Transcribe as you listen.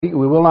We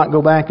will not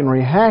go back and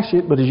rehash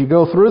it, but as you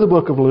go through the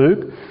book of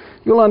Luke,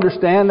 you'll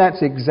understand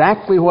that's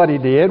exactly what he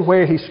did,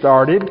 where he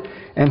started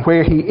and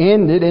where he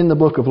ended in the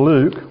book of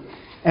Luke.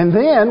 And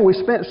then we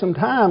spent some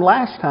time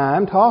last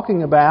time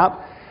talking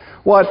about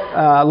what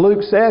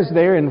Luke says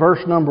there in verse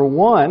number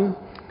 1.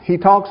 He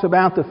talks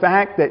about the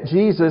fact that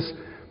Jesus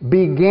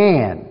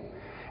began.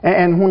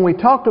 And when we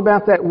talked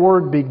about that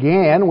word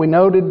began, we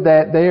noted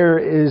that there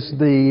is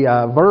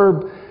the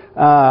verb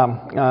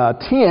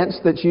tense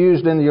that's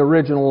used in the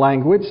original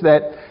language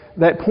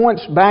that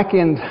points back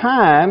in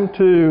time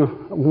to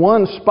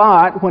one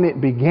spot when it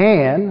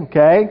began,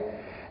 okay?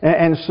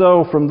 And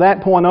so from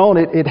that point on,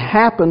 it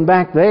happened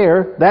back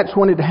there. That's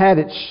when it had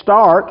its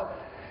start.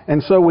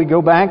 And so we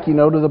go back, to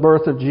the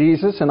birth of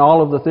Jesus and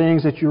all of the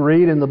things that you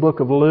read in the book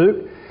of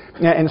Luke.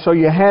 And so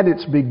you had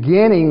its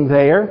beginning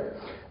there.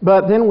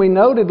 But then we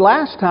noted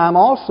last time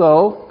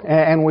also,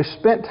 and we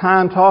spent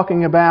time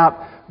talking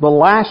about the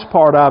last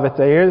part of it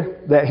there,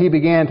 that he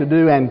began to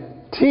do and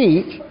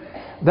teach.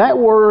 That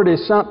word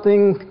is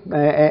something,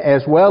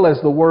 as well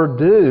as the word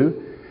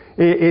do,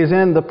 is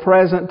in the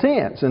present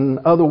tense. In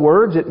other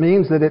words, it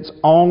means that it's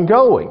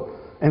ongoing.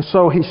 And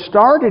so he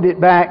started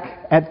it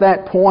back at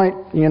that point,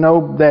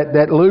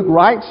 that Luke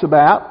writes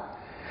about,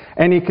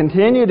 and he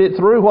continued it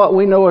through what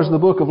we know as the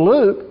book of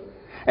Luke.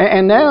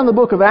 And now in the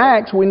book of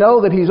Acts, we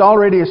know that he's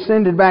already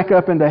ascended back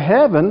up into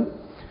heaven.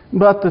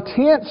 But the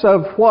tense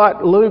of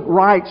what Luke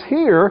writes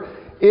here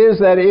is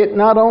that it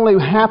not only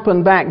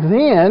happened back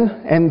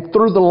then and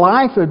through the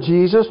life of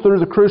Jesus, through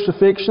the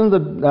crucifixion,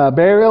 the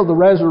burial, the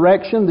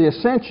resurrection, the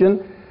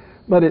ascension,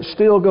 but it's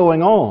still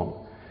going on.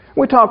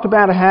 We talked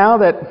about how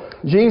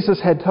that Jesus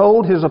had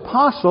told his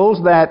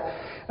apostles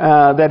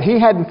that he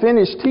hadn't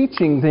finished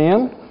teaching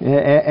them,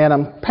 and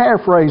I'm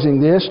paraphrasing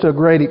this to a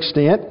great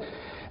extent.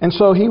 And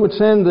so he would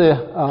send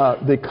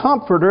the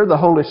Comforter, the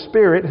Holy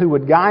Spirit, who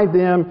would guide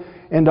them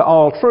into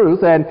all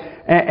truth, and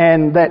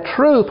that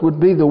truth would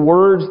be the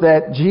words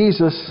that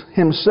Jesus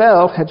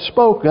himself had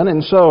spoken.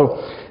 And so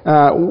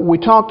we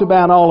talked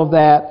about all of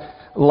that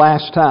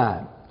last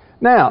time.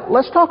 Now,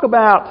 let's talk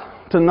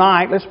about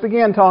tonight, let's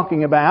begin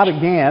talking about,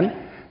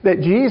 again, that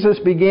Jesus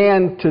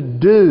began to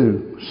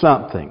do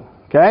something.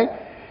 Okay?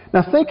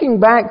 Now,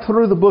 thinking back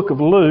through the book of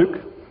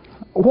Luke,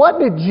 what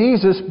did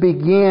Jesus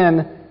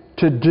begin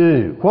to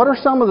do? What are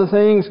some of the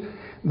things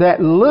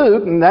that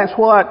Luke, and that's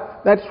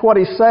what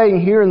he's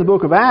saying here in the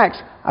book of Acts.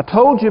 I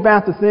told you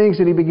about the things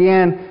that he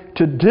began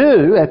to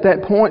do at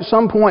that point,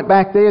 some point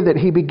back there that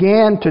he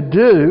began to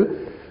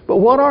do. But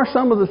what are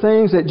some of the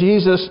things that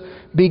Jesus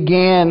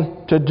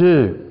began to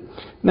do?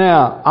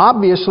 Now,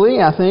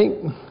 obviously, I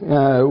think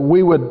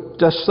we would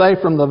just say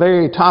from the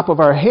very top of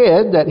our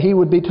head that he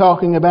would be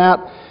talking about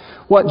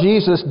what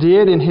Jesus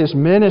did in his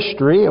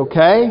ministry,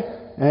 okay?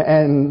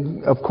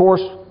 And, of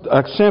course,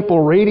 a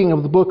simple reading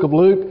of the book of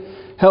Luke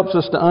helps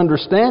us to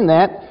understand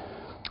that.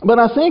 But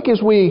I think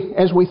as we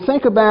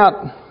think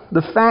about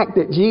the fact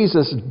that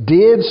Jesus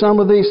did some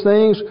of these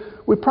things,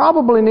 we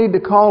probably need to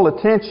call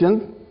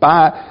attention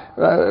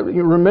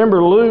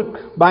remember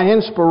Luke, by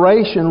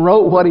inspiration,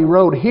 wrote what he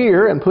wrote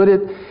here and put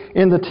it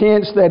in the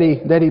tense that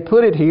he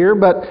put it here.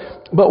 But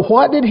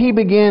what did he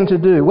begin to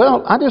do?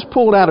 Well, I just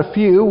pulled out a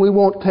few. We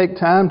won't take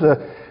time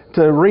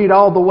to read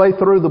all the way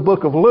through the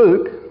book of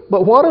Luke.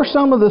 But what are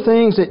some of the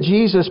things that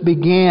Jesus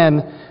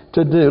began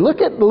to do?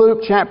 Look at Luke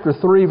chapter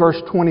 3,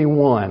 verse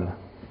 21.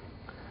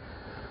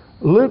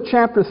 Luke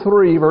chapter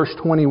 3, verse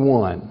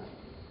 21.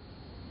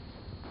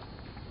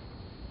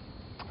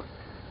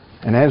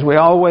 And as we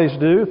always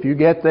do, if you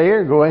get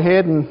there, go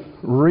ahead and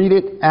read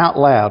it out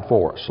loud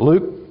for us.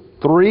 Luke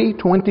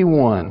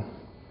 3:21.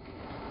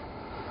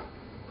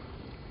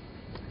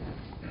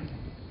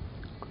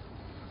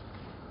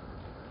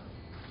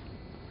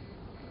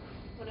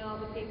 When all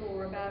the people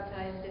were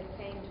baptized, it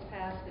came to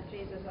pass that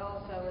Jesus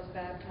also was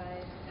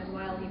baptized, and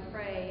while he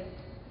prayed,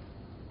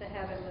 the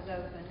heaven was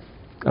opened.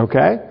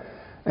 Okay?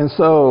 And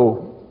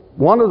so,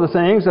 one of the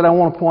things that I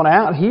want to point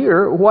out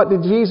here, what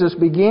did Jesus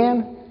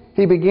begin?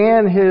 He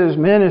began his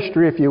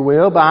ministry, if you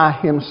will, by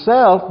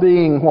himself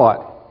being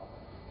what?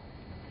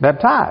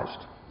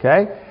 Baptized.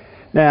 Okay?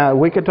 Now,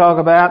 we could talk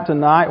about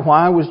tonight,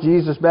 why was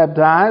Jesus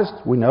baptized?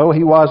 We know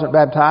he wasn't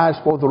baptized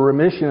for the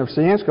remission of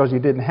sins because he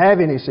didn't have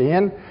any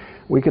sin.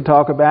 We could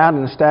talk about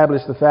and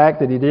establish the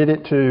fact that he did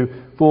it to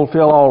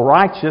fulfill all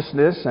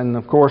righteousness, and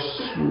of course,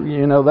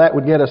 that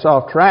would get us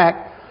off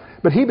track.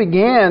 But he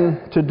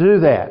began to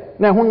do that.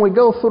 Now, when we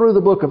go through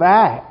the book of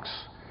Acts,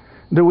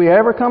 do we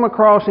ever come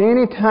across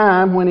any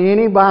time when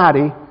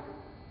anybody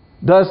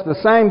does the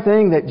same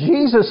thing that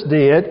Jesus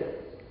did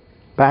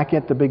back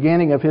at the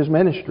beginning of his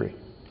ministry?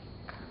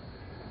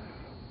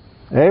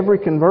 Every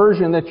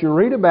conversion that you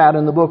read about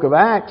in the book of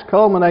Acts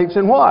culminates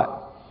in what?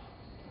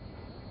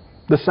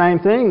 The same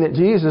thing that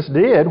Jesus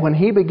did when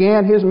he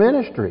began his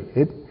ministry.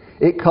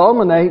 It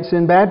culminates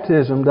in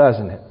baptism,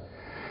 doesn't it?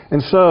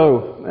 And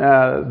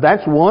so,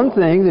 that's one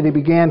thing that he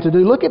began to do.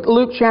 Look at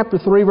Luke chapter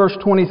 3, verse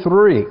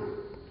 23.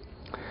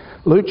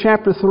 Luke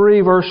chapter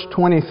 3, verse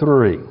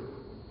 23.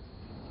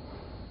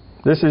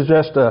 This is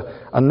just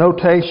a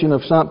notation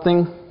of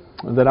something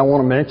that I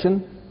want to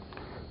mention.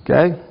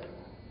 Okay?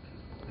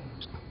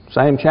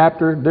 Same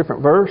chapter,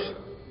 different verse.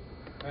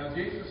 Now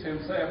Jesus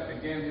himself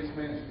began his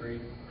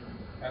ministry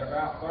at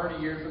about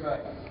 30 years of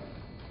age,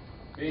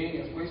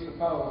 being, as we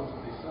suppose,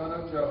 the son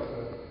of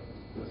Joseph,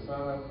 the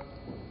son of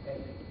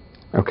David.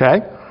 Okay.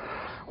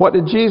 What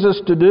did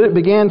Jesus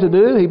begin to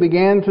do? He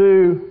began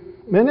to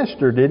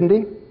minister, didn't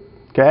he?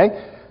 Okay.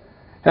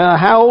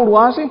 How old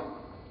was he?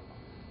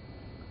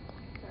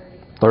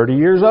 30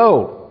 years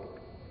old.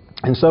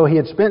 And so he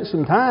had spent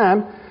some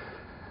time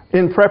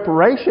in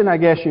preparation, I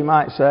guess you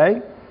might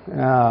say,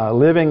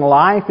 living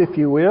life, if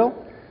you will.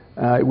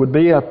 It would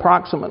be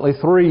approximately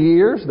 3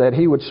 years that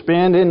he would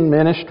spend in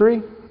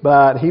ministry,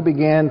 but he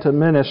began to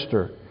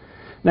minister.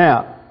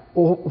 Now,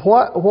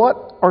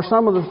 what are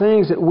some of the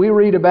things that we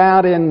read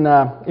about in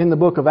the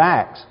book of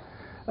Acts?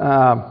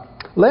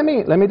 Let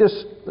me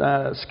just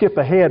skip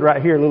ahead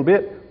right here a little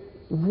bit.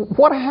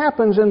 What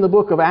happens in the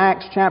book of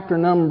Acts, chapter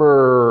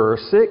number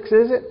 6,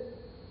 is it?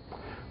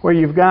 Where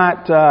you've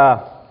got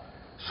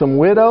some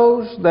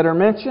widows that are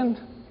mentioned,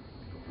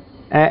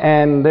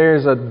 and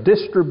there's a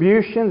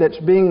distribution that's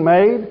being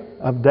made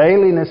of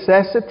daily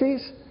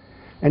necessities,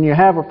 and you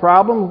have a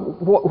problem.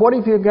 What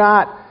have you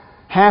got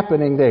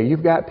happening there?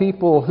 You've got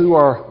people who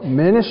are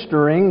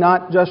ministering,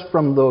 not just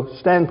from the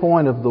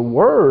standpoint of the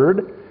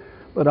Word,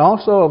 but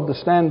also of the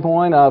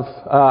standpoint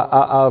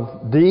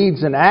of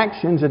deeds and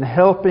actions and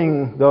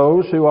helping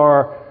those who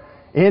are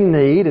in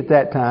need at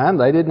that time.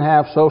 They didn't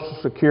have Social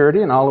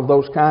Security and all of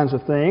those kinds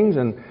of things,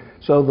 and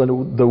so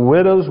the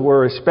widows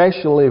were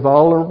especially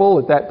vulnerable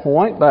at that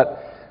point.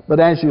 But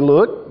as you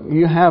look,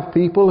 you have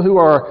people who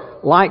are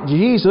like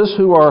Jesus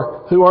who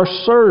are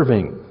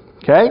serving.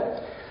 Okay?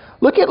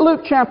 Look at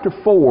Luke chapter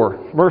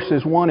 4,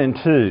 verses 1 and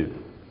 2.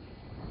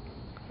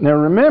 Now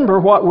remember,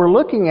 what we're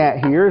looking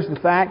at here is the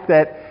fact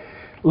that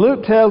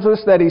Luke tells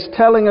us that he's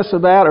telling us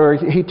about, or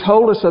he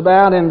told us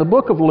about in the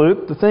book of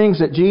Luke, the things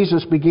that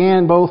Jesus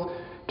began both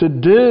to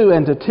do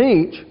and to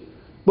teach.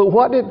 But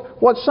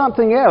what's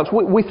something else?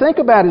 We think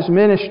about his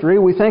ministry,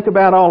 we think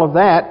about all of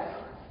that,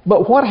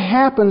 but what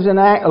happens in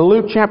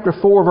Luke chapter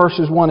 4,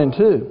 verses 1 and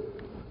 2?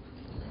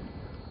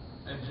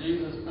 And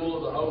Jesus, full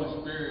of the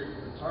Holy Spirit,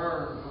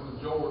 returned from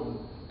the Jordan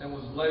and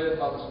was led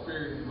by the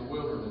Spirit in the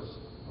wilderness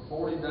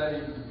for 40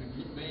 days,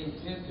 being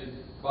tempted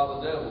by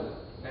the devil.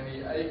 And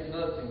he ate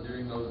nothing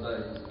during those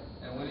days.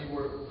 And when he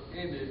were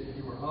ended,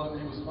 he was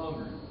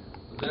hungry.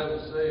 The devil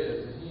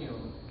said to him,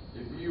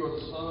 "If you are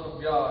the Son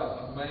of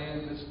God,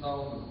 command this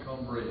stone to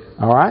become bread."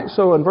 All right,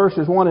 so in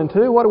verses 1 and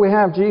 2, what do we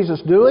have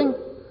Jesus doing?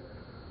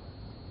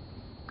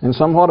 In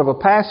somewhat of a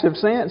passive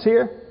sense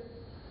here.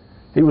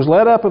 He was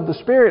led up of the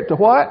Spirit to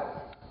what?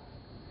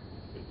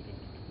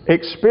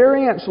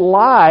 Experience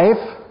life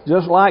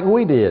just like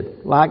we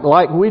did,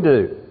 like we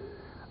do.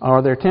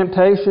 Are there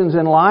temptations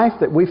in life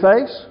that we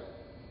face?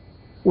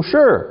 Well,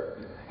 sure.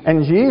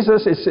 And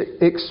Jesus is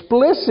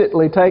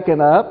explicitly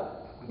taken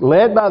up,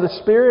 led by the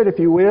Spirit, if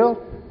you will,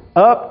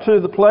 up to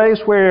the place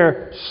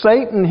where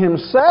Satan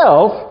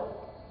himself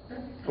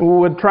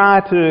would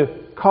try to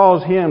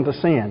cause him to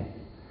sin.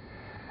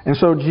 And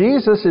so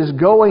Jesus is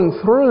going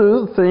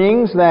through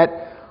things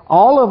that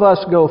all of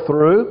us go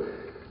through.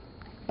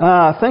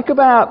 Think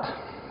about,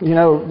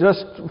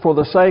 just for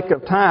the sake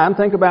of time,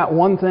 think about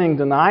one thing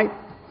tonight.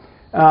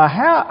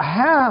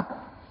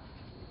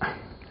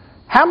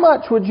 How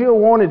much would you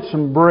have wanted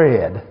some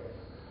bread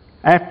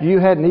after you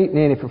hadn't eaten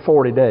any for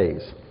 40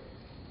 days?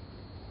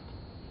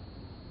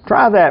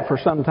 Try that for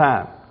some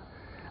time.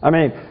 I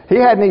mean, he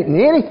hadn't eaten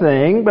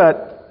anything,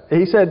 but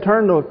he said,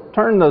 turn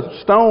the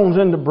stones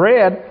into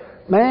bread.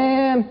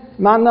 Man,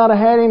 might not have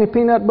had any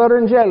peanut butter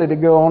and jelly to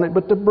go on it,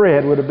 but the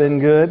bread would have been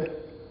good.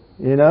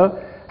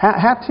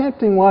 How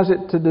tempting was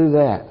it to do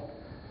that?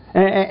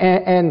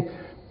 And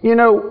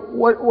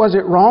what was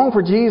it wrong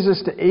for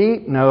Jesus to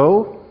eat?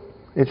 No.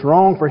 It's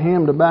wrong for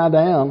him to bow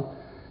down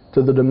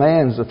to the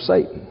demands of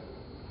Satan.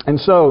 And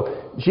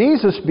so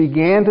Jesus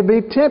began to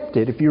be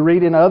tempted. If you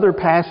read in other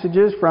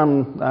passages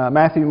from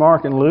Matthew,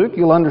 Mark, and Luke,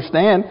 you'll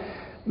understand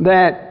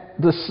that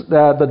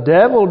the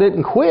devil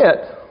didn't quit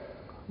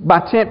by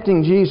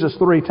tempting Jesus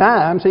 3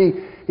 times.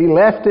 He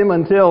left him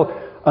until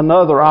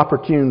another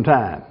opportune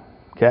time.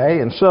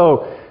 Okay? And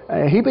so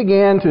he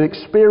began to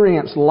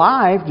experience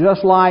life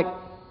just like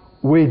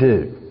we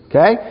do.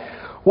 Okay?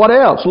 What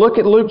else? Look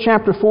at Luke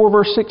chapter 4,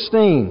 verse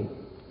 16.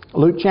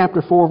 Luke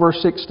chapter 4,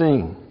 verse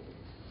 16.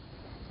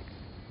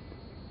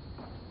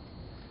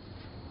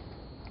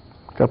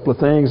 A couple of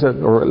things,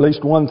 or at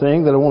least one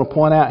thing that I want to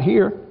point out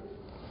here.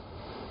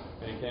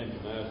 And he came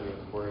to Nazareth,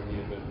 wherein he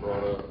had been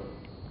brought up.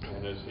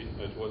 And as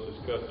was his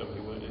custom,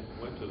 he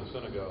went to the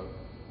synagogue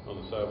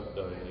on the Sabbath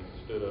day, and he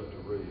stood up to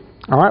read.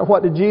 All right,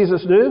 what did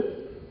Jesus do?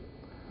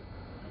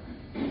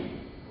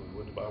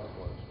 Went to Bible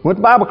class. Went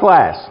to Bible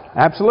class.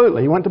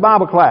 Absolutely, he went to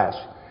Bible class.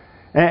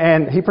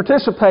 And he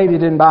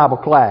participated in Bible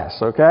class,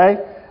 okay?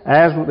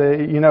 As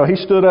he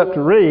stood up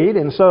to read,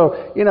 and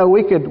so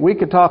we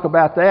could talk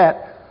about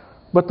that.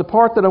 But the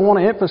part that I want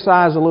to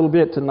emphasize a little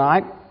bit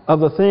tonight of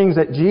the things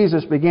that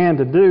Jesus began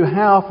to do,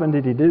 how often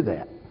did he do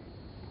that?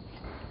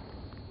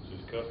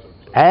 custom.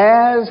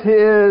 As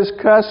his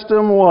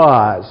custom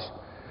was.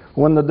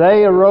 When the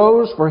day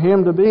arose for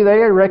him to be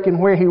there, reckon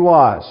where he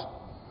was.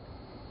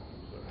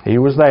 He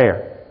was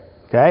there.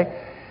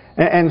 Okay?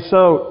 And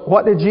so,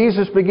 what did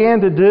Jesus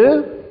begin to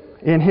do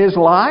in His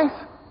life?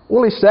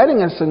 Well, He's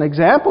setting us an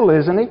example,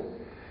 isn't He?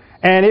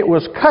 And it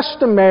was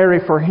customary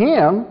for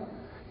Him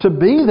to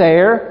be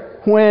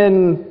there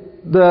when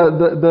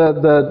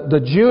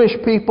the Jewish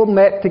people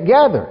met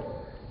together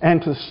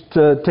and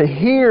to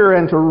hear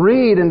and to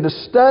read and to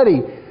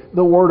study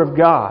the Word of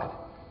God.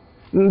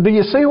 Do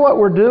you see what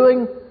we're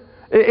doing?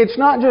 It's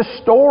not just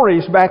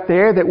stories back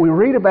there that we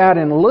read about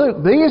in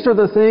Luke. These are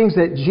the things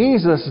that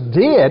Jesus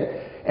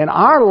did, and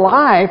our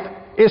life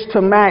is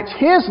to match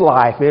His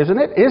life, isn't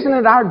it? Isn't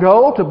it our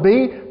goal to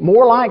be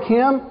more like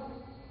Him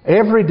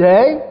every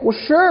day? Well,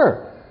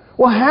 sure.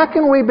 Well, how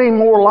can we be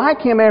more like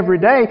Him every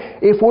day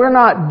if we're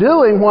not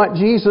doing what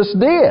Jesus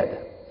did?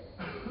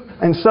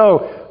 And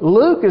so,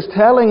 Luke is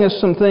telling us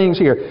some things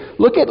here.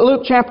 Look at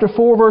Luke chapter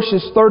 4,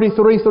 verses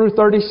 33 through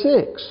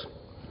 36.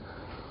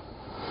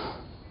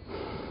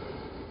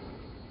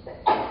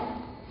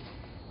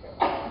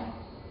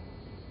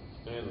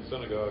 In the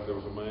synagogue there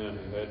was a man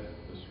who had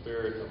the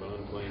spirit of an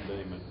unclean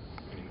demon,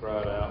 and he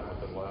cried out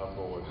with a loud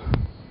voice,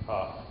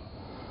 "Ha!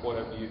 What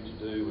have you to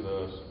do with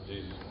us,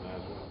 Jesus of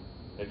Nazareth?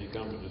 Have you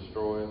come to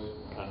destroy us?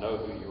 I know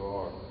who you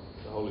are,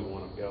 the Holy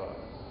One of God."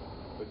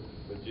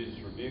 But Jesus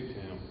rebuked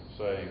him,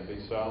 saying, "Be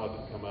silent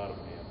and come out of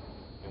him."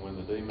 And when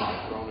the demon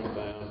had thrown him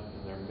down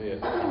in their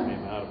midst, he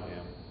came out of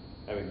him,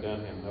 having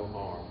done him no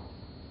harm.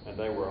 And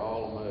they were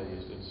all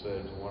amazed and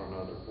said to one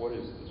another, "What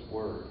is this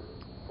word?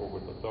 For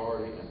with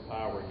authority and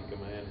power He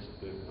commands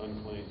the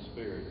unclean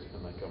spirits,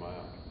 and they come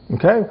out."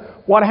 Okay,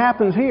 what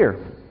happens here?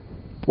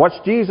 What's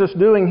Jesus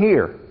doing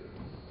here?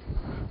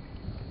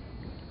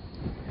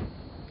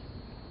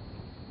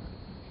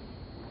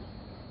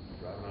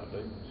 Driving out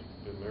demons,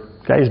 doing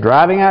miracles. Okay, He's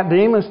driving out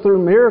demons through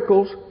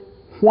miracles.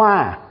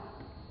 Why?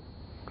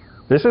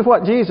 This is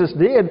what Jesus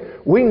did.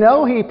 We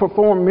know He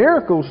performed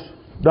miracles,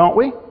 don't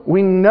we?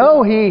 We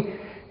know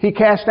He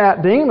cast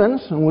out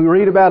demons, and we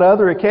read about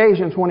other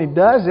occasions when He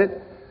does it.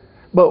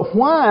 But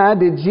why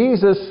did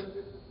Jesus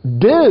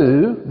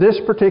do this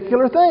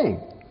particular thing?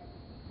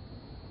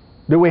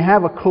 Do we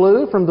have a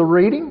clue from the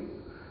reading?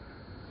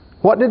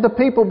 What did the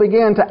people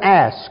begin to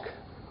ask?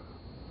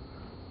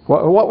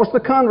 What was the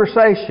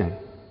conversation?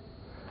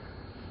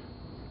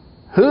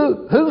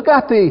 Who's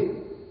got the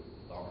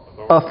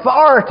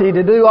authority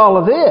to do all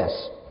of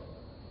this?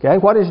 Okay,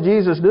 what is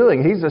Jesus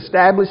doing? He's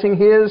establishing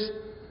His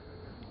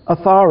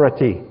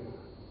authority.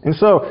 And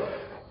so,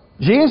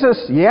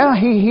 Jesus,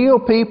 He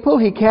healed people,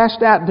 He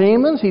cast out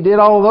demons, He did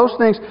all those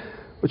things.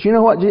 But you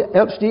know what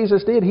else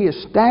Jesus did? He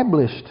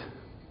established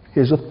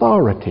His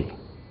authority.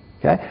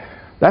 Okay?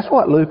 That's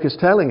what Luke is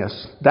telling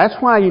us. That's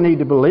why you need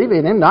to believe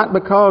in Him, not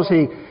because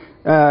He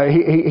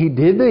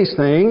did these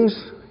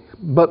things,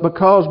 but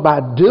because by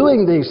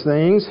doing these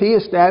things, He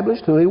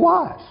established who He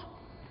was.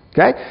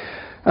 Okay?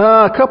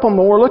 A couple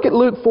more. Look at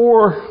Luke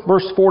 4,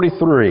 verse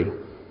 43.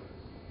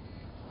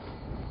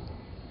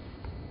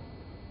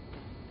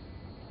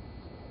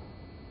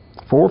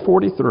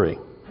 .43.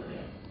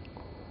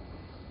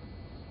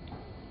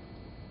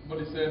 But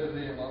He said to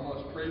them, "I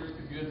must preach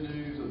the good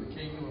news of the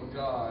kingdom of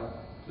God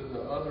to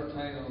the other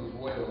towns as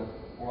well,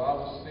 for I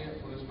was sent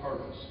for this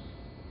purpose."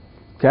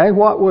 Okay,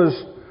 what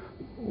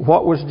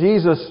was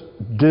Jesus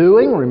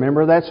doing?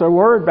 Remember, that's a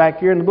word back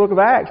here in the book of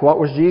Acts. What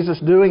was Jesus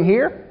doing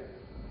here?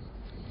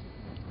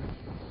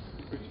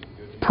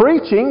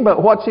 Preaching,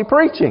 but what's He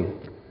preaching?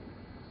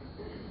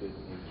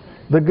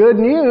 The good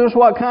news.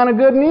 What kind of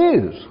good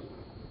news?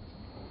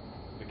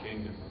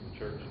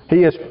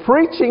 He is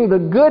preaching the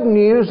good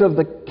news of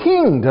the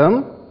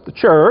kingdom, the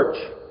church,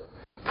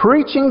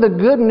 preaching the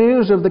good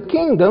news of the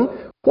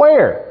kingdom,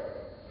 where?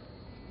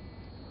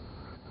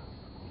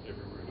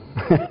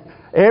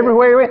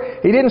 Everywhere.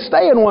 He didn't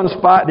stay in one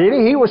spot, did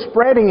He? He was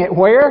spreading it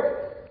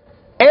where?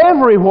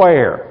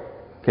 Everywhere.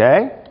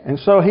 Okay? And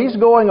so He's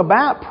going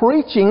about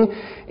preaching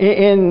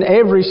in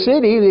every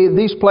city,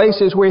 these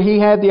places where He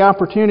had the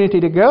opportunity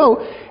to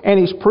go, and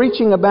He's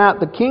preaching about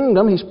the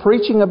kingdom, He's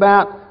preaching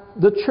about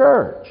the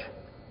church.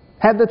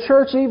 Had the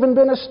church even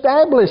been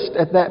established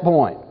at that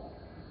point?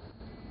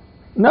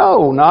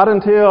 No, not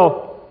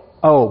until,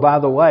 by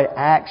the way,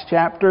 Acts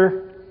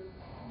chapter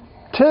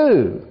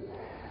 2.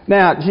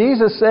 Now,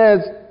 Jesus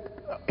says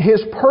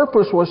His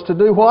purpose was to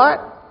do what?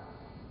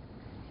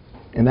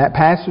 In that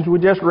passage we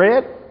just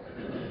read?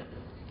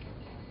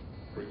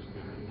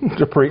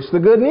 To preach the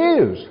good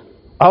news.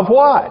 Of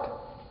what?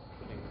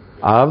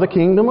 Of the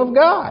kingdom of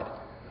God.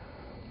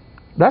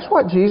 That's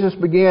what Jesus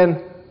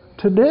began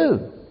to do.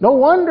 No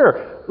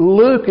wonder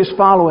Luke is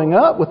following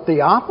up with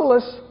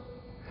Theophilus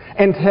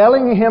and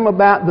telling him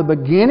about the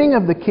beginning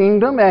of the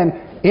kingdom and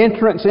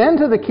entrance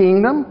into the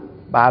kingdom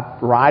by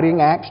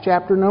writing Acts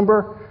chapter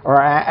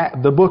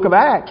the book of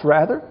Acts,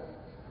 rather.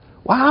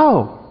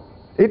 Wow!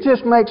 It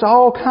just makes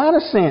all kind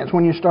of sense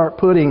when you start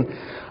putting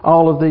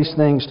all of these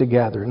things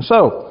together. And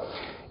so,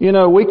 You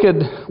know, we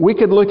could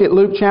look at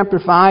Luke chapter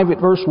 5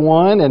 at verse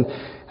 1 and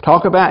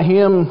talk about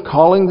Him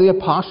calling the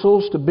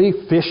apostles to be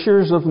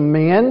fishers of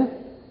men.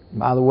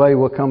 By the way,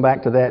 we'll come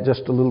back to that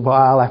just a little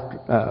while after,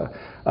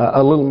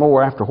 a little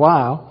more after a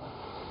while.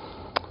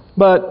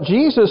 But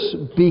Jesus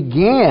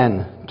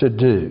began to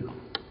do.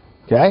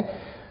 Okay?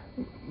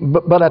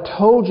 But I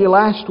told you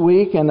last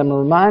week, and I'm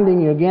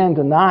reminding you again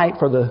tonight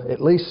for the at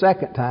least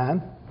second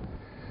time,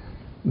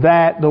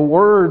 that the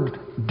word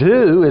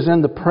do is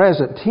in the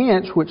present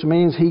tense, which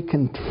means He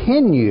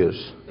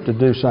continues to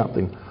do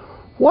something.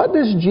 What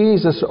does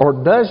Jesus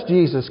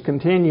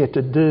continue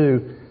to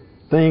do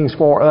things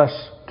for us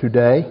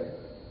today?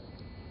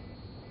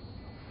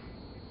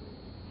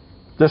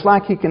 Just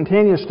like He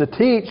continues to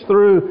teach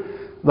through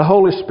the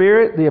Holy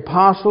Spirit, the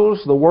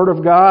apostles, the Word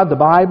of God, the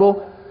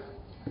Bible,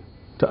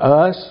 to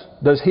us,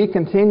 does He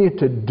continue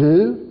to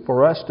do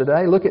for us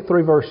today? Look at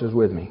 3 verses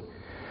with me.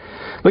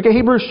 Look at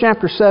Hebrews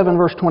chapter 7,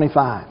 verse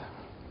 25.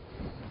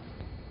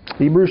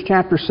 Hebrews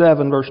chapter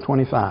 7, verse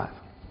 25.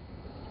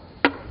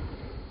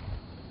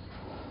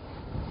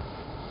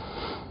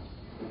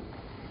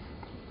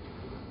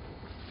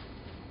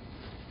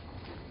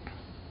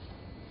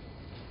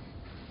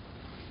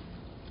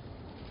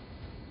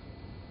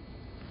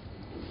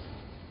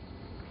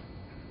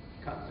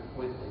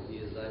 Consequently, He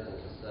is able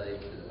to save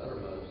to the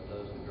uttermost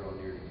those who draw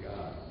near to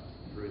God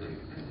through Him.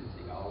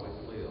 He always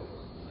lives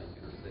to make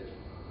intercession.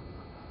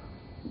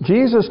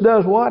 Jesus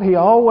does what? He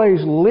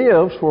always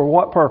lives for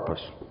what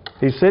purpose?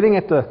 He's sitting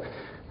at the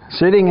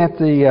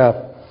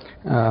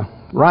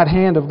right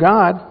hand of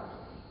God,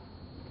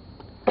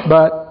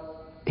 but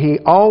He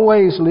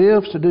always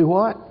lives to do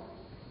what?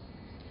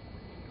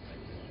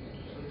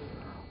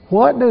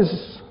 What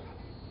does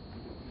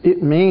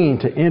it mean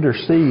to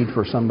intercede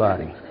for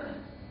somebody?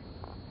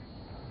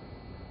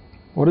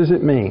 What does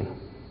it mean?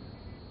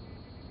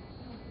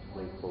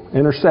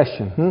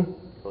 Intercession.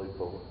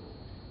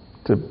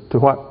 To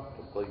what?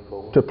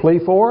 To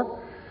plead for.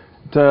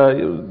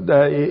 You're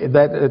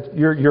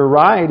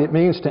right. It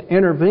means to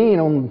intervene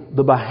on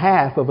the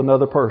behalf of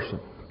another person.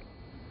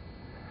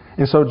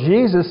 And so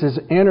Jesus is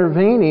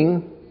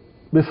intervening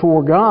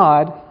before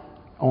God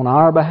on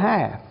our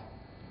behalf.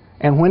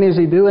 And when is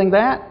He doing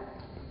that?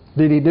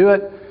 Did He do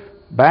it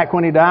back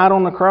when He died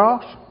on the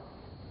cross?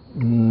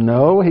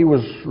 No, He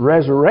was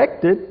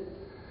resurrected.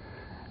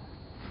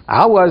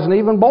 I wasn't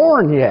even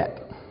born yet.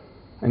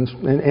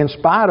 In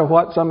spite of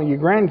what some of you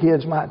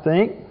grandkids might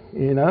think,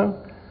 you know,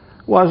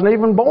 wasn't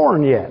even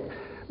born yet.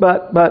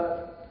 But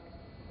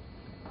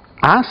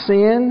I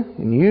sin,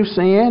 and you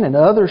sin, and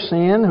others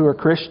sin who are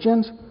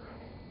Christians.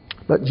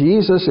 But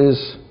Jesus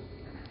is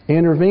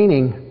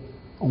intervening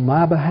on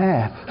my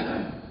behalf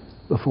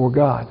before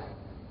God.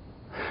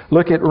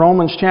 Look at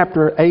Romans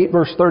chapter 8,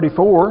 verse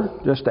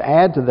 34, just to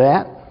add to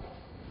that.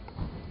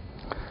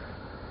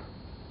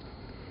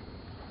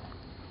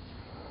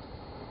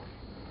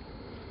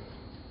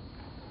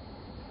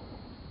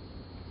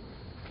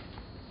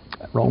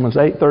 Romans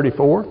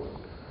 8:34.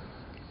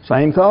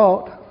 Same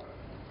thought.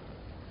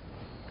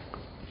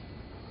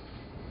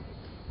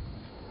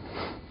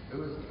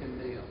 Who is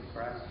condemned?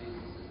 Christ Jesus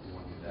is the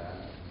one who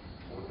died.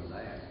 More than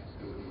that,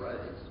 who was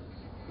raised,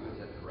 who is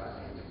at the right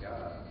hand of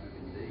God, who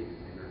indeed is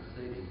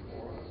interceding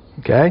for us.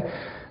 Okay.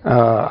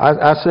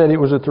 I said it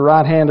was at the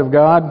right hand of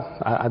God.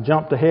 I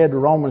jumped ahead to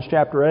Romans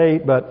chapter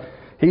 8, but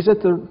He's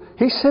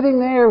sitting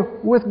there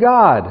with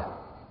God,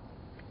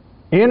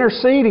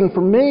 interceding for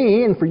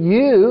me and for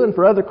you and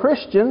for other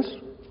Christians,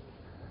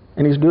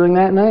 and He's doing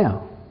that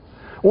now.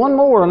 One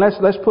more, and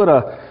let's put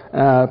a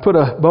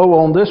bow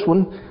on this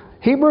one.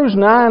 Hebrews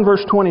 9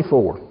 verse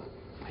 24.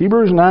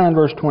 Hebrews 9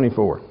 verse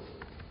 24.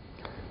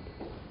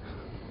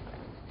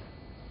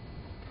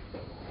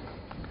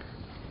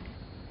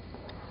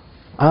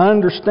 I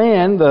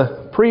understand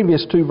the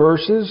previous 2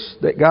 verses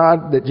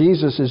that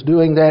Jesus is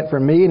doing that for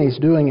me, and He's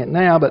doing it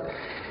now, but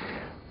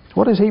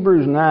what does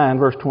Hebrews 9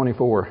 verse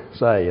 24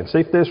 say? And see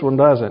if this one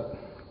doesn't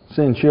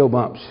send chill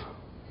bumps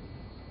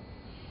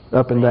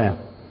up and down.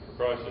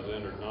 Christ has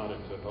entered not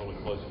into holy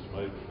places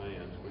made with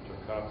hands, which are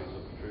copies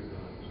of the true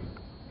things,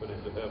 but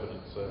into heaven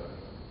itself,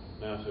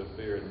 now to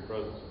appear in the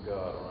presence of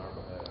God on our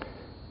behalf.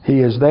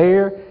 He is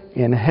there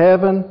in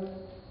heaven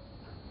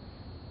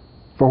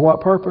for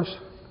what purpose?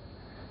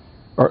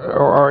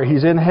 Or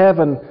He's in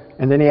heaven,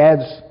 and then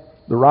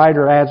the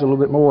writer adds a little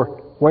bit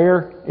more.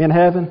 Where in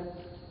heaven?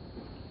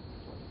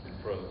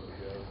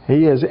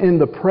 He is in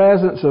the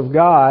presence of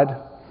God.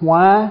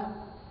 Why?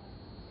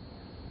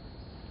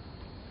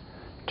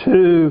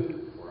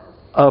 To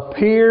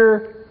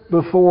appear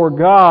before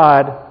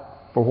God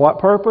for what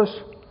purpose?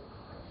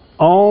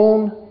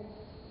 On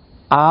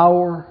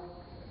our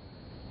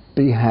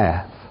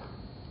behalf.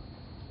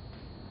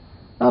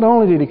 Not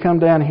only did He come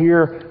down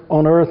here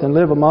on earth and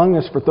live among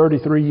us for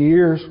 33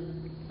 years,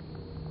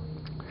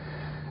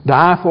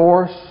 die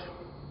for us,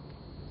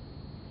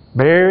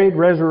 buried,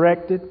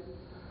 resurrected,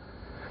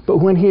 but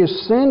when He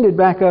ascended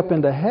back up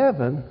into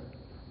heaven,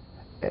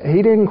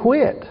 He didn't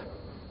quit.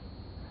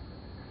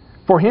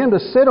 For him to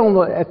sit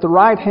at the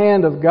right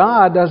hand of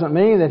God doesn't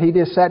mean that he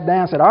just sat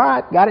down and said, all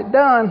right, got it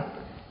done.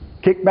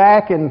 Kick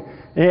back in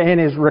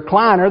his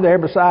recliner there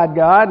beside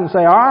God and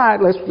say, all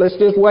right, let's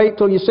just wait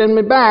till you send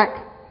me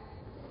back.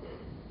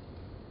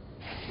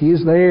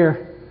 He's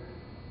there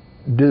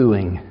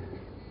doing.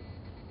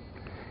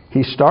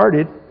 He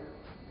started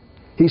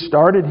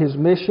his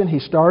mission. He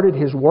started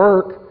his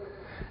work.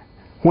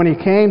 When he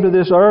came to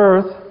this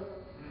earth,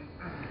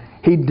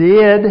 he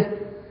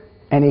did,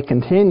 and he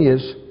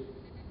continues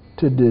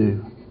to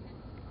do.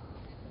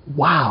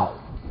 Wow.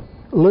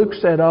 Luke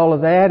said all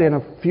of that in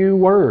a few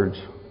words.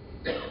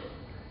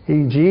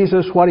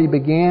 Jesus, what he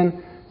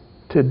began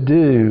to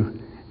do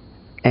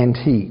and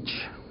teach.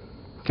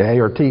 Okay,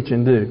 or teach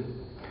and do.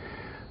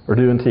 Or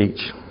do and teach.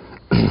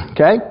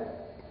 Okay?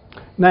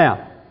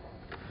 Now,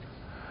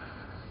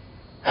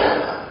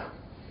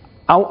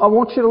 I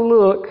want you to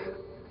look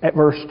at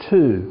verse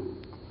 2.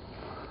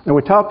 And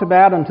we talked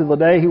about until the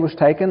day he was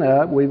taken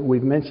up.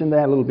 We've mentioned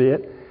that a little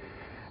bit.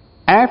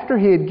 After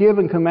he had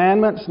given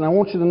commandments, and I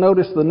want you to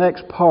notice the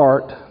next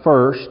part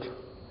first,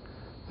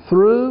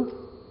 through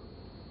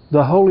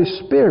the Holy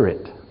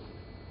Spirit.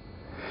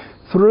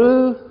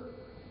 Through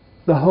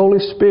the Holy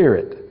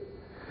Spirit.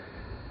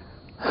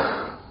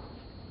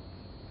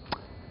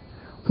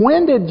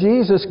 When did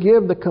Jesus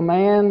give the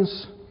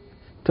commands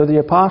to the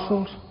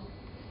apostles?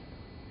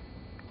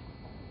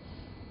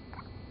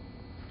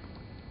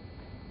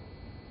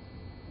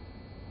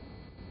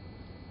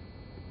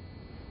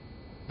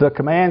 The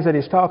commands that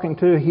he's talking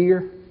to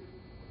here.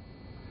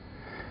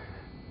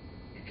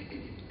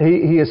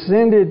 He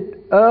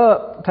ascended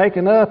up,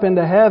 taken up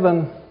into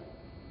heaven.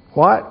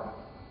 What?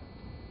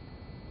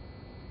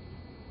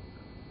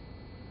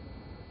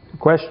 The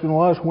question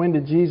was, when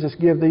did Jesus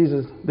give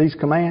these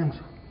commands?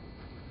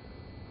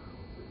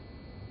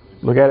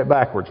 Look at it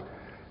backwards.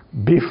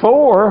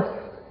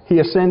 Before he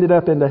ascended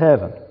up into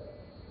heaven.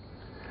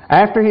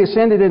 After he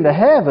ascended into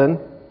heaven,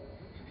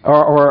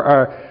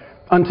 or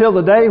until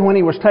the day when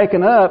he was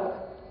taken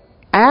up,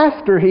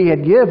 after he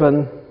had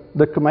given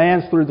the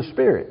commands through the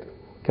Spirit.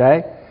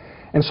 Okay?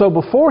 And so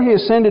before he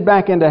ascended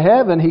back into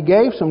heaven, he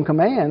gave some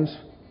commands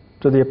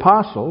to the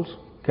apostles.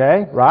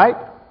 Okay? Right?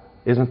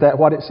 Isn't that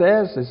what it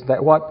says? Is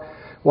that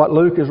what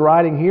Luke is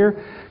writing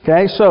here?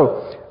 Okay?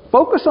 So,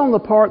 focus on the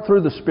part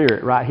through the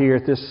Spirit right here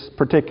at this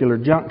particular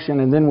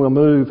junction, and then we'll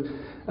move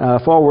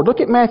forward.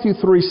 Look at Matthew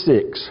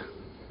 3:6.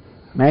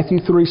 Matthew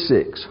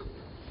 3:6.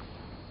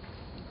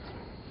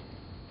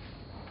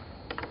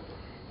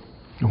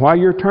 While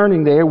you're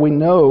turning there, we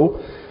know,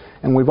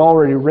 and we've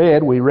already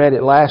we read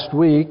it last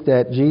week,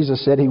 that Jesus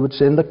said He would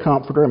send the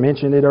Comforter. I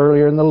mentioned it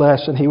earlier in the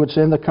lesson. He would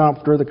send the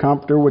Comforter. The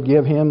Comforter would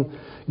give them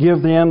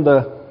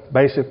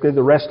basically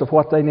the rest of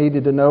what they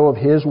needed to know of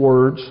His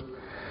words.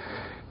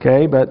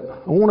 Okay, but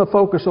I want to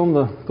focus on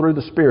the through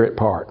the Spirit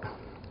part.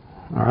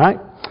 All right?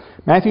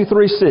 Matthew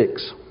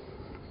 3:6.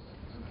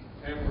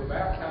 And were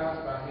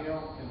baptized by Him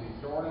in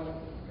the Jordan,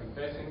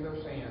 confessing their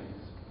sins.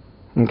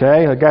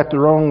 Okay, I got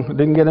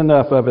didn't get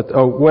enough of it.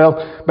 Oh,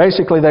 well,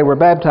 basically they were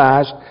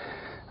baptized.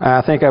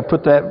 I think I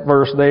put that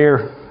verse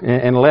there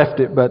and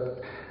left it,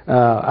 but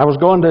I was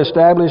going to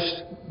establish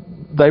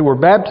they were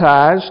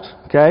baptized.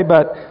 Okay,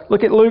 but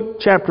look at Luke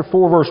chapter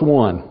 4, verse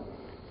 1.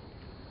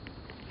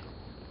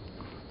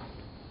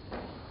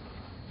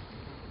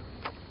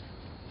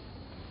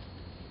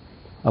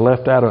 I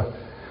left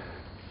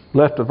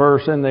a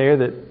verse in there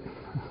that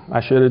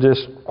I should have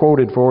just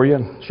quoted for you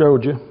and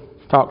showed you,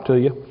 talked to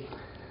you.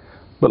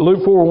 But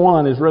Luke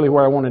 4:1 is really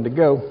where I wanted to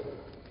go.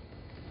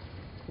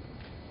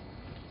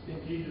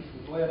 Then Jesus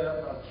was led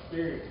up by the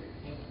Spirit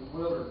into the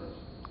wilderness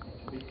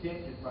to be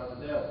tempted by the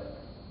devil.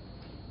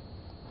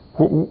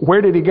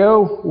 Where did He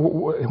go?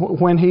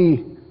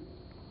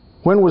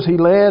 When was He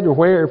led, or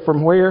where?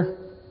 From where?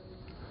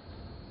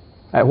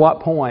 At what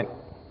point?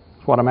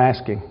 That's what I'm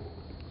asking.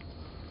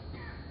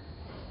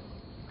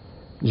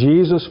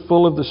 Jesus,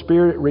 full of the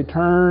Spirit,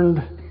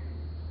 returned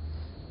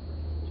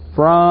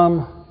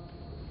from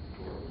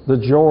the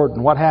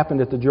Jordan. What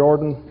happened at the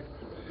Jordan?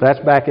 That's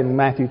back in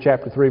Matthew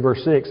chapter 3,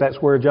 verse 6.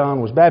 That's where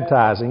John was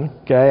baptizing.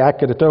 Okay, I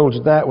could have told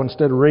you that one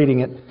instead of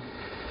reading it.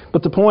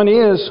 But the point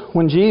is,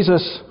 when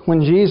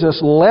Jesus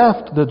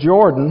left the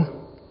Jordan,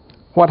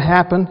 what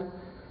happened?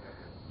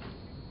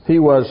 He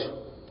was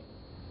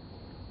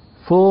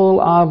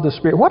full of the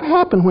Spirit. What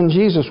happened when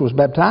Jesus was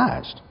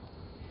baptized?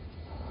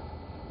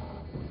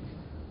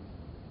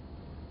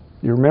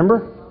 You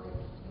remember?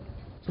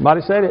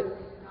 Somebody said it.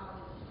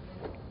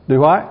 Do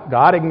what?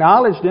 God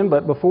acknowledged Him,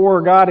 but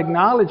before God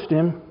acknowledged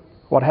Him,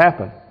 what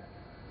happened?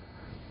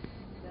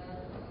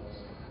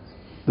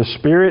 The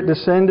Spirit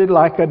descended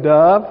like a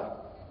dove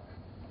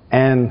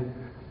and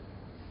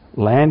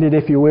landed,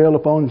 if you will,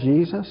 upon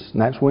Jesus.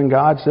 And that's when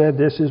God said,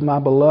 "This is my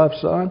beloved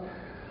Son."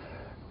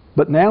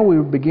 But now we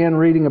begin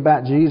reading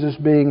about Jesus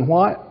being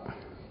what?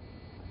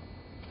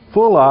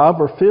 Full of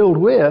or filled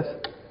with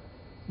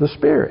the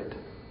Spirit.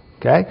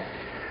 Okay?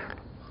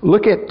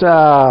 Look at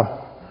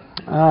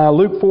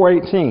Luke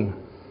 4:18.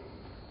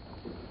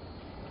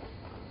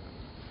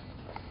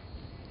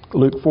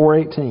 Luke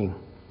 4:18.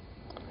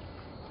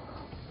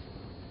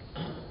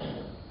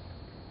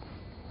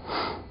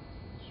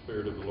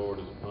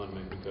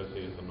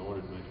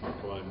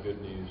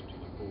 good news to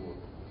the poor.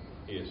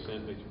 He has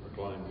sent me to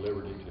proclaim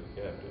liberty to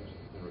the captives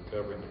and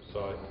recovering of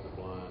sight to the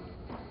blind,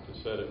 to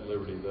set at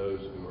liberty those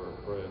who are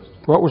oppressed.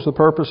 What was the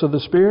purpose of the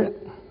Spirit?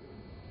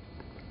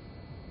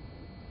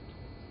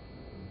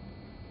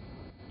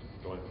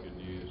 Going to good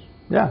news.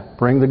 Yeah,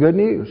 bring the good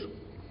news.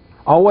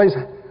 Always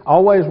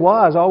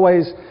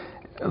was.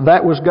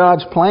 That was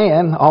God's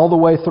plan all the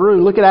way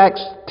through. Look at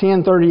Acts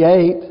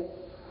 10:38.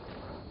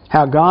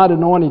 How God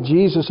anointed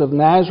Jesus of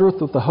Nazareth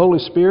with the Holy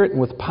Spirit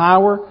and with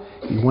power.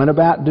 He went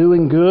about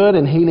doing good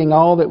and healing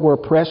all that were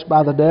oppressed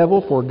by the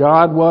devil, for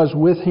God was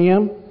with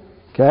him.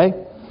 Okay?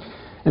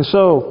 And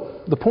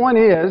so, the point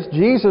is,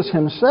 Jesus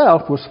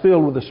Himself was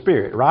filled with the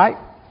Spirit, right?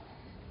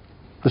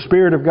 The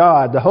Spirit of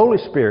God, the Holy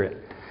Spirit.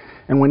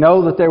 And we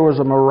know that there was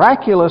a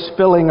miraculous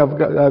filling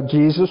of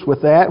Jesus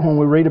with that when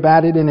we read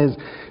about it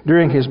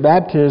during His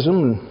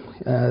baptism.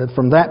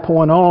 From that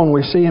point on,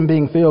 we see Him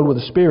being filled with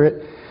the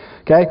Spirit.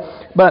 Okay?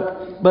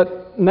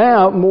 But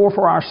now, more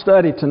for our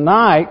study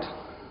tonight,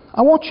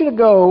 I want you to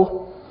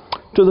go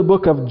to the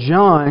book of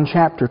John,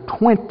 chapter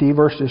 20,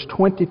 verses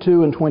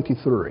 22 and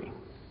 23.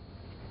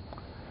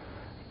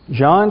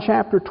 John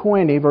chapter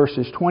 20,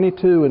 verses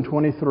 22 and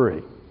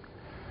 23.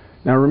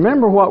 Now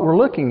remember what we're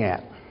looking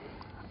at.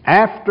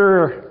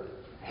 After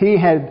He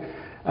had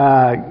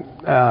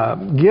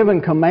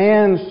given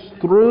commands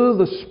through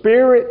the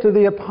Spirit to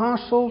the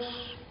apostles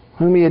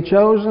whom He had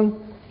chosen,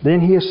 then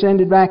He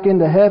ascended back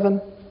into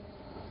heaven.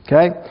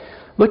 Okay?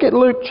 Look at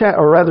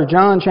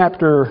John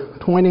chapter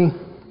 20,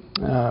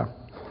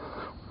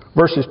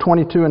 verses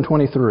 22 and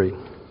 23. And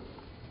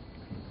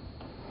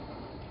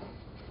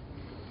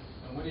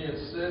when He had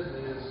said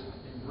this,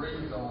 He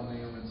breathed on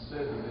them and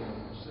said to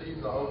them,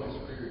 receive the Holy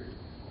Spirit.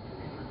 If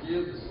you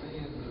forgive the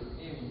sins of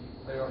any,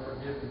 they are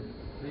forgiven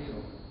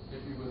them.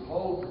 If you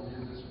withhold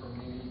forgiveness from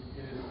any,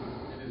 it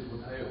is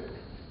withheld.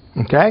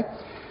 Okay?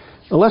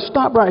 So let's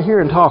stop right here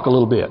and talk a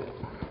little bit.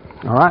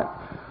 All right?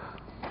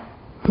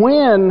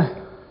 When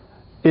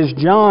is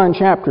John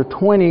chapter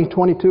 20,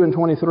 22 and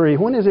 23,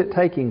 when is it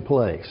taking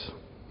place?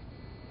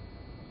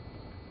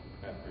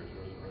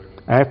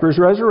 After His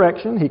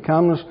resurrection. He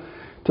comes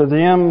to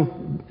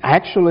them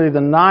actually the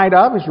night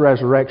of His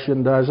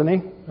resurrection, doesn't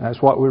He? That's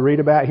what we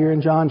read about here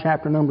in John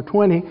chapter number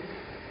 20.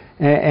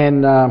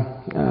 And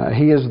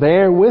He is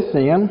there with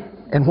them.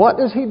 And what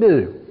does He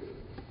do?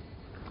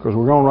 Because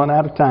we're going to run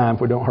out of time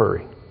if we don't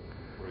hurry.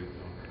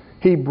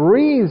 He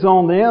breathes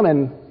on them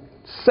and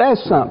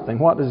says something.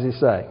 What does He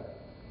say?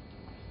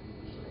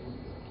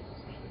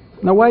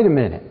 Now wait a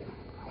minute.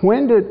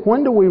 When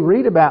do we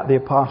read about the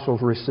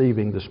apostles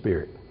receiving the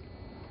Spirit?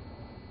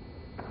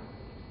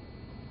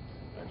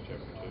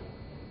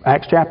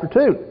 Acts chapter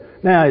 2.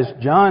 Now is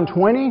John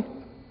 20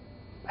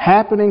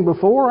 happening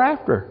before or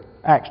after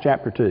Acts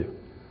chapter 2?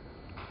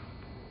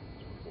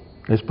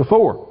 It's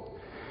before.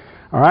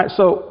 All right.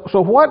 So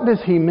what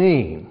does He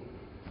mean?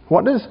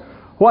 What does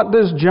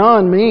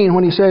John mean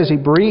when he says He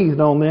breathed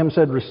on them and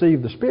said,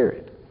 receive the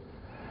Spirit?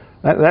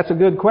 That's a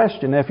good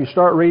question. Now, if you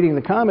start reading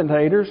the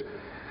commentators,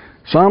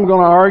 some are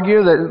going to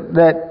argue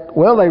that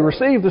they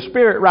received the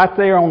Spirit right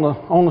there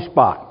on the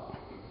spot.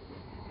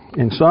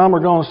 And some are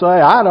going to say,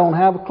 I don't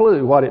have a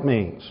clue what it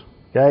means.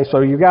 Okay,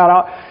 so you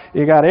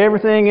got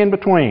everything in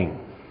between.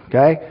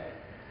 Okay?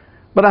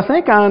 But I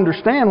think I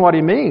understand what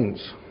he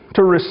means.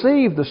 To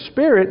receive the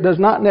Spirit does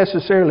not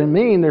necessarily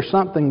mean there's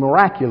something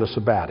miraculous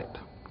about it.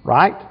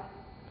 Right?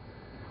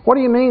 What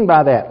do you mean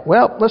by that?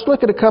 Well, let's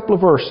look at a couple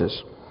of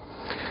verses.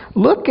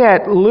 Look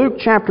at Luke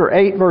chapter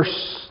 8,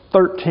 verse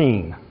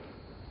 13.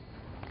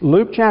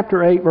 Luke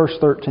chapter 8, verse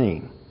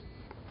 13.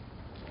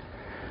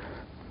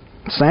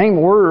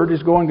 Same word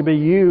is going to be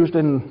used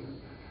in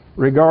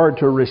regard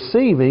to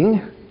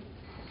receiving.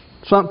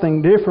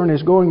 Something different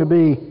is going to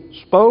be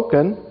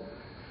spoken.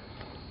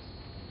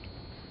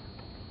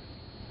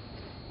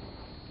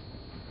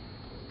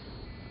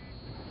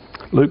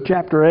 Luke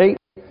chapter 8,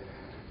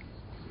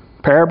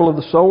 parable of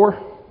the sower.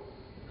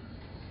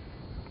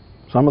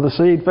 Some of the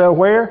seed fell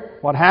where?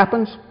 What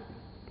happens?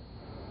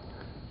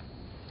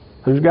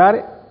 Who's got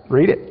it?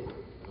 Read it.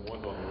 The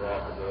ones on the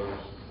rock are those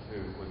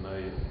who, when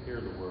they hear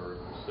the word,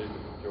 receive it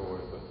with joy,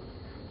 but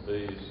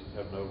these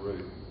have no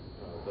root.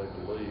 They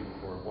believe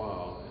for a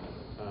while, and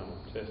at the time of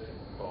testing,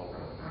 fall.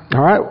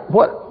 All right.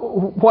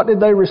 What did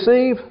they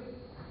receive?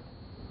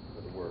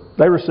 The word.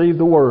 They received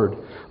the word.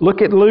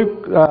 Look at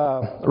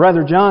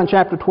John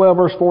chapter 12,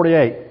 verse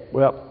 48.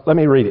 Well, let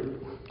me read it.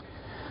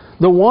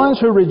 The one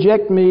who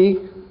rejects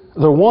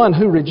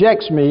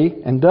me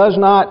and does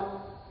not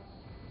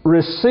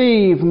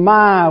receive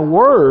my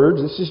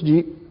words, this is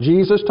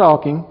Jesus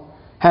talking,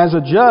 has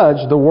a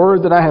judge. The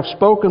word that I have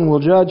spoken will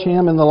judge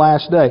him in the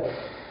last day.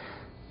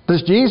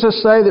 Does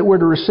Jesus say that we're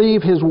to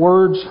receive His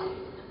words?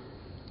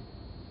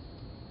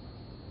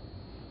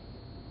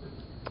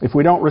 If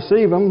we don't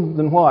receive them,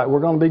 then what? We're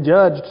going to be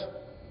judged,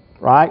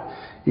 right?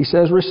 He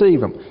says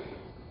receive them.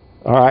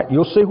 All right,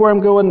 you'll see where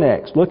I'm going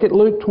next. Look at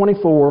Luke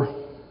 24,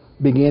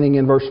 beginning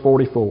in verse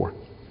 44.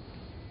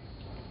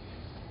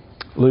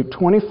 Luke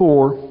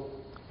 24,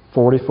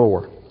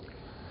 44.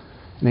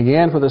 And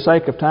again, for the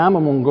sake of time,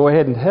 I'm going to go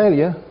ahead and tell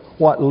you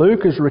what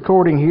Luke is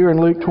recording here in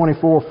Luke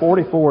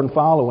 24:44 and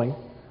following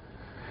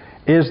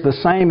is the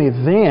same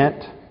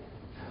event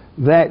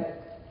that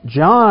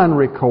John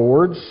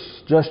records,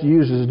 just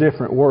uses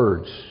different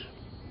words.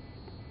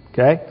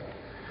 Okay?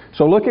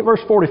 So look at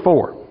verse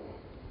 44.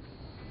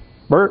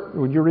 Bert,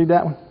 would you read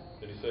that one?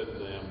 And he said to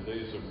them,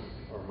 "These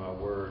are my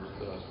words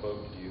that I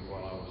spoke to you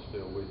while I was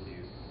still with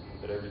you,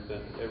 that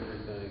everything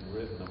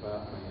written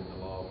about me in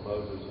the law of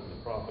Moses and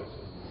the prophets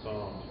and the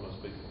Psalms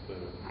must be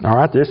fulfilled." All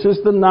right, this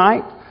is the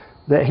night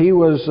that he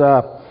was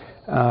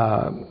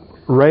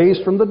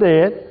raised from the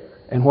dead.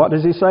 And what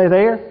does he say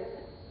there?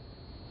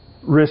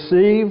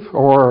 Receive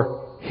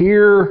or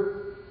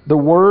hear the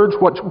words.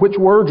 Which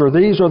words are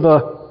these? Are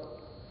the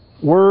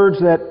words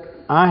that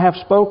I have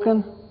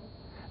spoken?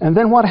 And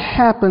then what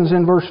happens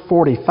in verse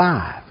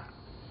 45?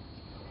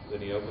 Then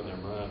he opened their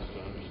minds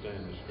to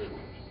understand the Scriptures.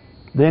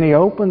 Then he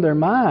opened their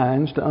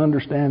minds to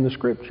understand the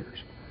Scriptures.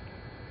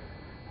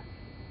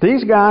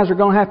 These guys are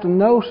going to have to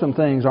know some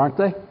things, aren't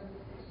they?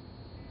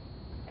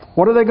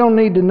 What are they going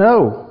to need to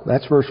know?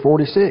 That's verse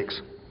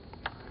 46.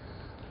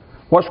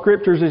 What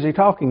Scriptures is he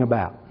talking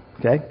about?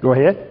 Okay, go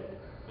ahead.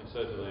 And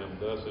said to them,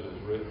 "Thus it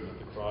is written that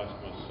the Christ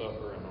must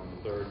suffer and on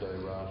the third day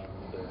rise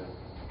from the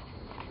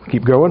dead."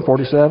 Keep going,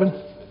 47. And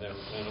that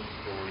repentance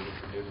for the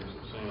forgiveness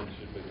of sins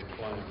should be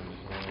proclaimed in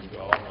His name to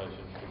all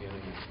nations,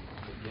 beginning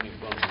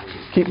from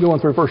Jerusalem. Keep going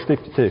through verse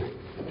 52.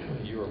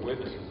 And you are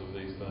witnesses of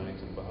these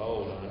things, and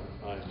behold,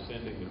 I am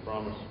sending the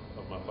promise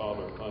of my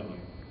Father upon you.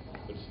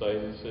 But stay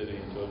in the city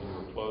until you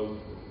are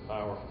clothed with the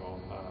power from on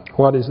high.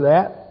 What is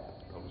that?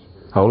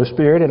 Holy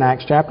Spirit in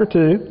Acts chapter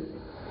 2.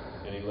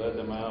 And he led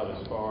them out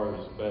as far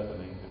as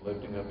Bethany, and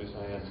lifting up his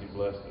hands, he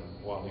blessed them.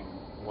 While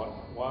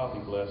he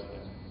blessed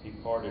them, he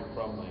parted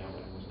from them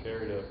and was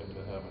carried up into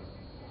heaven.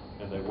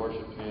 And they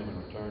worshipped him and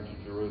returned to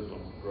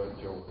Jerusalem with great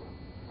joy.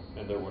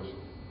 And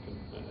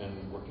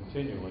were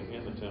continually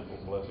in the temple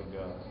blessing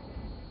God.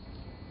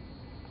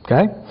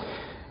 Okay.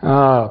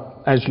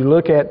 As you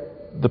look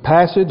at the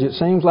passage, it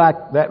seems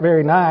like that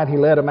very night he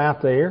led them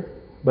out there.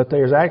 But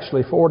there's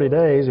actually 40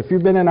 days. If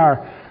you've been in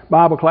our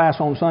Bible class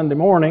on Sunday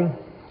morning,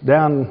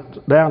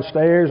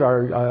 downstairs,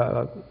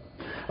 our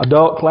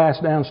adult class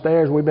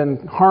downstairs, we've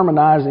been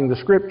harmonizing the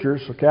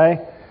Scriptures,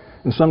 okay?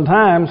 And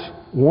sometimes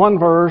one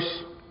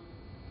verse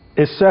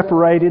is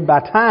separated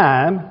by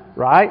time,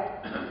 right?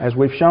 As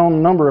we've shown a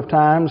number of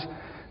times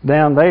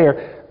down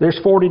there. There's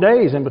 40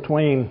 days in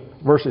between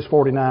verses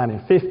 49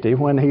 and 50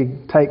 when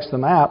he takes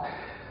them out.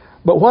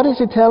 But what is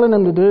he telling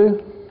them to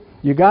do?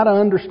 You got to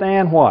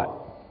understand what?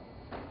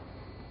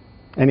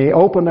 And he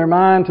opened their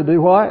mind to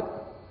do what?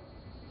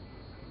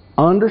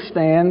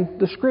 Understand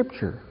the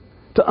Scripture.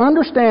 To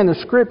understand the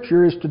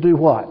Scripture is to do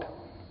what?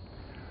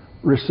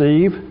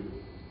 Receive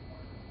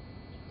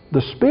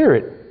the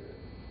Spirit,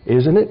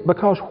 isn't it?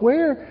 Because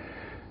where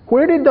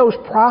did those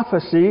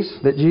prophecies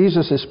that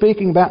Jesus is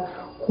speaking about,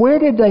 where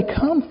did they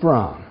come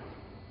from?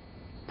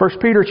 1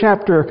 Peter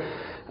chapter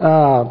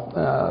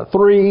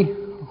 3,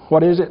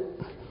 what is it?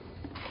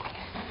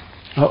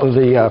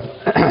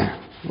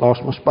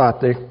 Lost my spot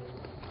there.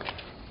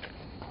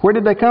 Where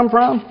did they come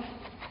from?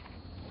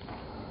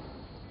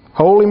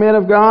 Holy men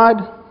of God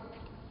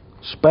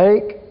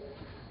spake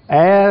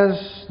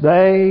as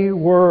they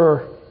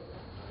were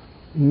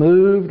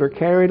moved or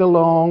carried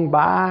along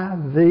by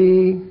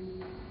the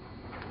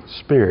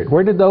Spirit.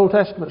 Where did the Old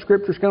Testament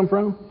Scriptures come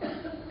from?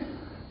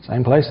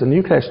 Same place the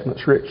New Testament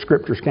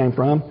Scriptures came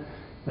from.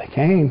 They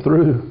came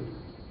through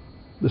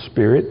the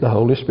Spirit, the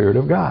Holy Spirit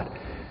of God.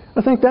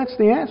 I think that's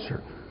the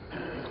answer.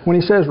 When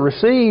he says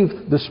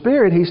receive the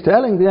Spirit, he's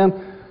telling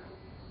them,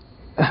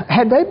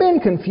 had they been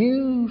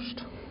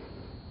confused?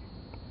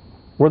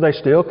 Were they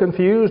still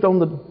confused on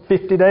the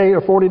 50 days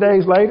or 40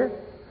 days later?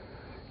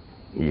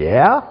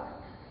 Yeah.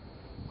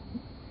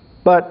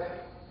 But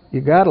you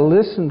got to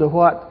listen to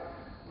what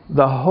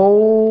the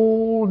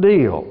whole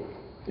deal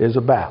is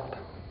about.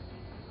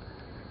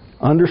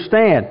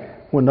 Understand,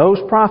 when those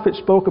prophets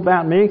spoke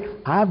about me,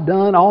 I've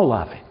done all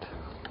of it.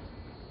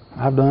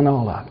 I've done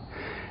all of it.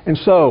 And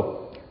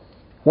so,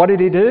 what did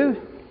he do?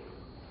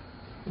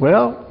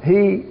 Well,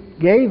 he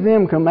gave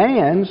them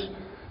commands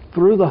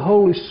through the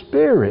Holy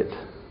Spirit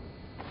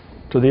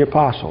to the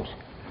apostles.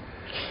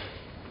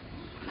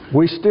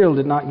 We still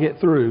did not get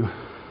through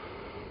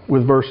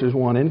with verses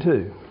 1 and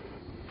 2.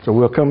 So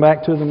we'll come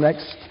back to them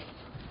next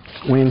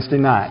Wednesday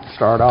night.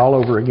 Start all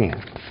over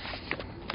again.